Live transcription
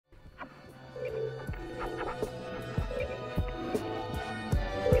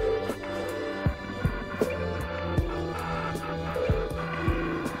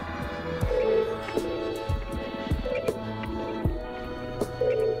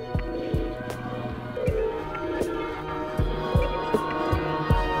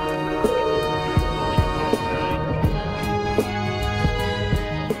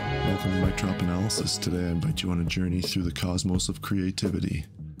on a journey through the cosmos of creativity,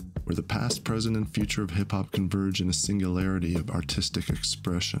 where the past, present, and future of hip-hop converge in a singularity of artistic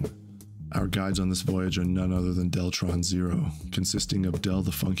expression. Our guides on this voyage are none other than Deltron Zero, consisting of Del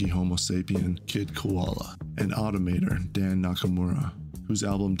the Funky Homo Sapien, Kid Koala, and Automator, Dan Nakamura, whose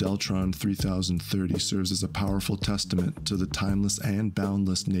album Deltron 3030 serves as a powerful testament to the timeless and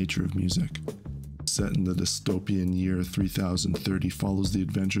boundless nature of music. Set in the dystopian year 3030 follows the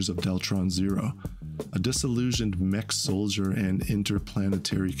adventures of Deltron Zero, a disillusioned mech soldier and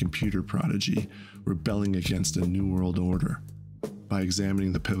interplanetary computer prodigy rebelling against a new world order. By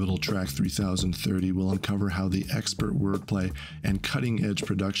examining the pivotal track 3030, we'll uncover how the expert wordplay and cutting-edge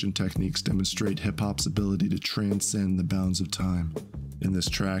production techniques demonstrate hip-hop's ability to transcend the bounds of time. In this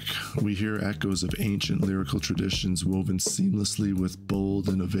track, we hear echoes of ancient lyrical traditions woven seamlessly with bold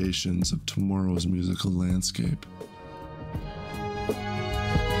innovations of tomorrow's musical landscape.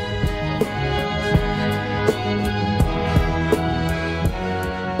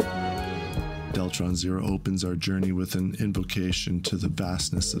 Deltron Zero opens our journey with an invocation to the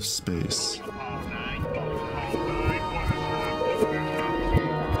vastness of space.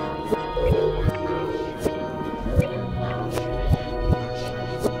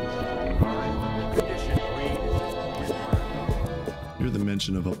 The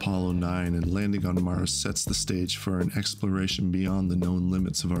mention of Apollo 9 and landing on Mars sets the stage for an exploration beyond the known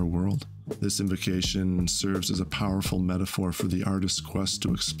limits of our world. This invocation serves as a powerful metaphor for the artist's quest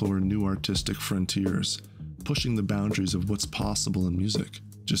to explore new artistic frontiers, pushing the boundaries of what's possible in music.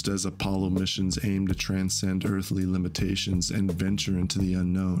 Just as Apollo missions aim to transcend earthly limitations and venture into the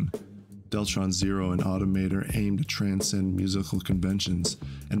unknown, Deltron Zero and Automator aim to transcend musical conventions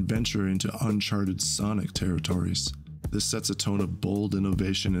and venture into uncharted sonic territories. This sets a tone of bold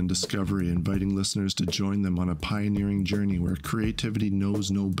innovation and discovery, inviting listeners to join them on a pioneering journey where creativity knows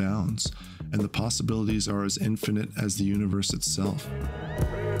no bounds, and the possibilities are as infinite as the universe itself.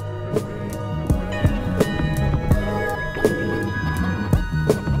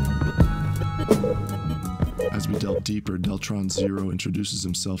 As we delve deeper, Deltron Zero introduces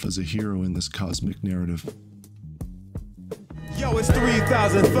himself as a hero in this cosmic narrative. Yo, it's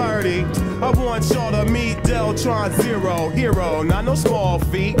 3030. I want y'all to meet Deltron Zero. Hero, not no small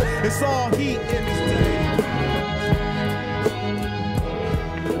feat. It's all heat in this day.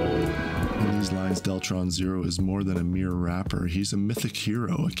 In these lines, Deltron Zero is more than a mere rapper. He's a mythic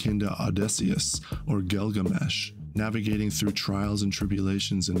hero akin to Odysseus or Gilgamesh, navigating through trials and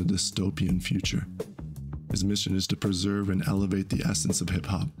tribulations in a dystopian future. His mission is to preserve and elevate the essence of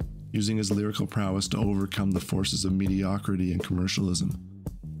hip-hop, using his lyrical prowess to overcome the forces of mediocrity and commercialism.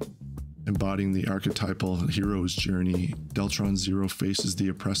 Embodying the archetypal hero's journey, Deltron Zero faces the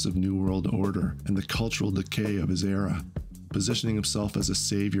oppressive New World Order and the cultural decay of his era, positioning himself as a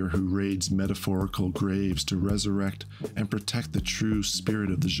savior who raids metaphorical graves to resurrect and protect the true spirit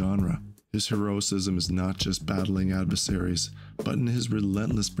of the genre. His heroism is not just battling adversaries, but in his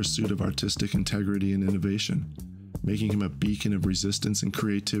relentless pursuit of artistic integrity and innovation, making him a beacon of resistance and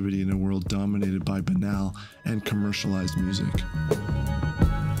creativity in a world dominated by banal and commercialized music.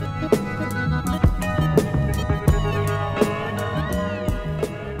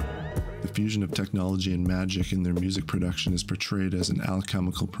 The fusion of technology and magic in their music production is portrayed as an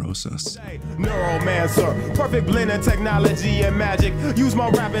alchemical process. Neuromancer, perfect blend of technology and magic. Use my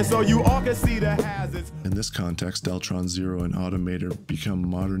rapping so you all can see the hazards. In this context, Deltron Zero and Automator become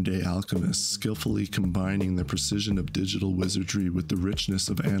modern-day alchemists, skillfully combining the precision of digital wizardry with the richness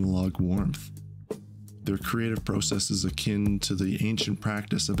of analog warmth. Their creative process is akin to the ancient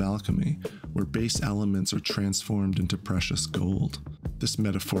practice of alchemy, where base elements are transformed into precious gold. This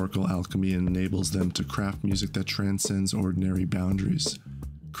metaphorical alchemy enables them to craft music that transcends ordinary boundaries,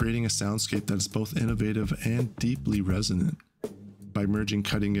 creating a soundscape that is both innovative and deeply resonant. By merging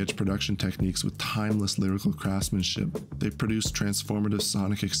cutting-edge production techniques with timeless lyrical craftsmanship, they produce transformative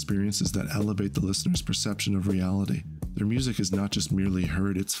sonic experiences that elevate the listener's perception of reality. Their music is not just merely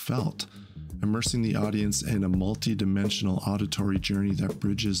heard, it's felt, immersing the audience in a multi-dimensional auditory journey that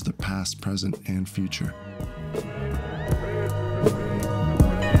bridges the past, present, and future.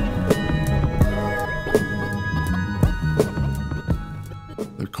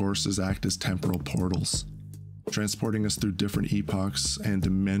 Their choruses act as temporal portals, transporting us through different epochs and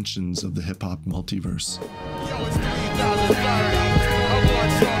dimensions of the hip-hop multiverse. Yo, it's 3030. I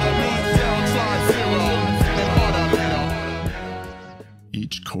want y'all to meet Deltron Zero and Automator.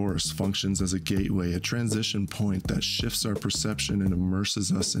 Each chorus functions as a gateway, a transition point that shifts our perception and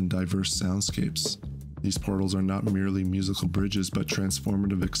immerses us in diverse soundscapes. These portals are not merely musical bridges, but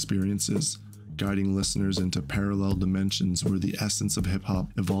transformative experiences, guiding listeners into parallel dimensions where the essence of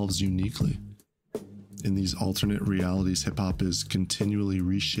hip-hop evolves uniquely. In these alternate realities, hip-hop is continually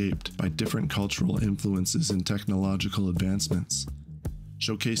reshaped by different cultural influences and technological advancements,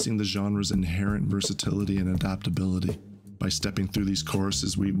 showcasing the genre's inherent versatility and adaptability. By stepping through these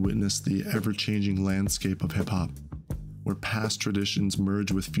choruses, we witness the ever-changing landscape of hip-hop, where past traditions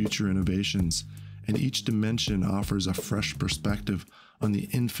merge with future innovations, and each dimension offers a fresh perspective on the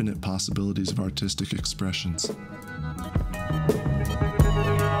infinite possibilities of artistic expressions.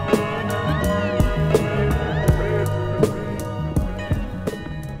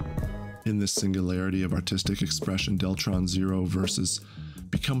 In this singularity of artistic expression, Deltron Zero verses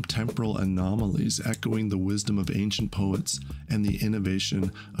become temporal anomalies, echoing the wisdom of ancient poets and the innovation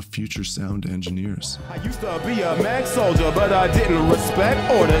of future sound engineers. I used to be a mag soldier, but I didn't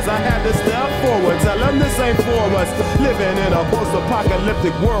respect orders. I had to step forward, tell them this ain't for us. Living in a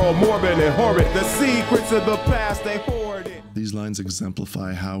post-apocalyptic world, morbid and horrid. The secrets of the past, they hoarded. These lines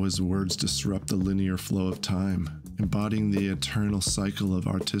exemplify how his words disrupt the linear flow of time, embodying the eternal cycle of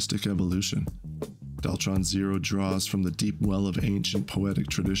artistic evolution. Deltron Zero draws from the deep well of ancient poetic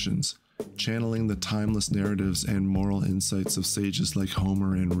traditions, channeling the timeless narratives and moral insights of sages like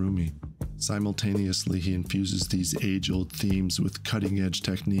Homer and Rumi. Simultaneously, he infuses these age-old themes with cutting-edge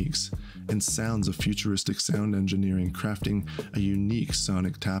techniques and sounds of futuristic sound engineering, crafting a unique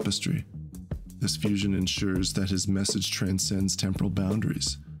sonic tapestry. This fusion ensures that his message transcends temporal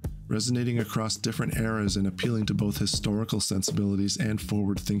boundaries, resonating across different eras and appealing to both historical sensibilities and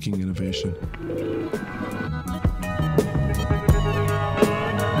forward-thinking innovation.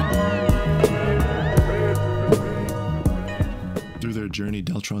 Through their journey,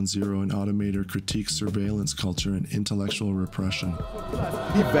 Deltron Zero and Automator critique surveillance culture and intellectual repression.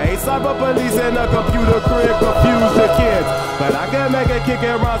 Evade cyber police in a computer crib, confuse the kids. But I can make it kick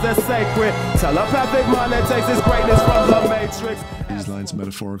and rise that's sacred. Telepathic mind that takes its greatness from the matrix. These lines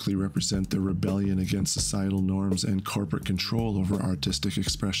metaphorically represent the rebellion against societal norms and corporate control over artistic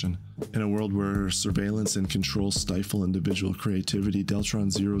expression. In a world where surveillance and control stifle individual creativity, Deltron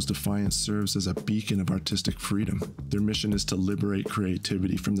Zero's defiance serves as a beacon of artistic freedom. Their mission is to liberate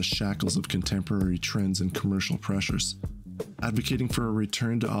creativity from the shackles of contemporary trends and commercial pressures, advocating for a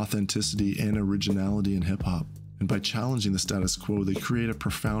return to authenticity and originality in hip-hop. And by challenging the status quo, they create a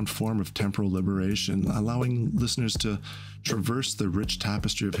profound form of temporal liberation, allowing listeners to traverse the rich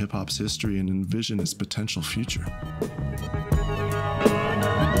tapestry of hip-hop's history and envision its potential future.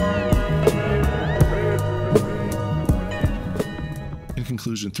 In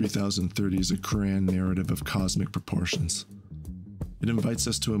conclusion, 3030 is a grand narrative of cosmic proportions. It invites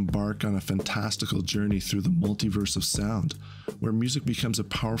us to embark on a fantastical journey through the multiverse of sound, where music becomes a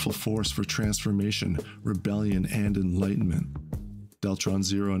powerful force for transformation, rebellion, and enlightenment. Deltron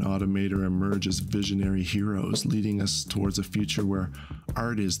Zero and Automator emerge as visionary heroes, leading us towards a future where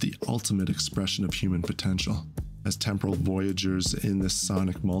art is the ultimate expression of human potential. As temporal voyagers in this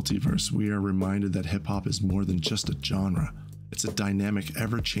sonic multiverse, we are reminded that hip-hop is more than just a genre. It's a dynamic,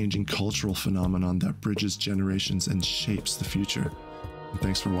 ever-changing cultural phenomenon that bridges generations and shapes the future. And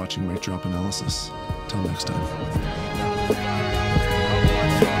thanks for watching MicDrop Analysis. Till next time.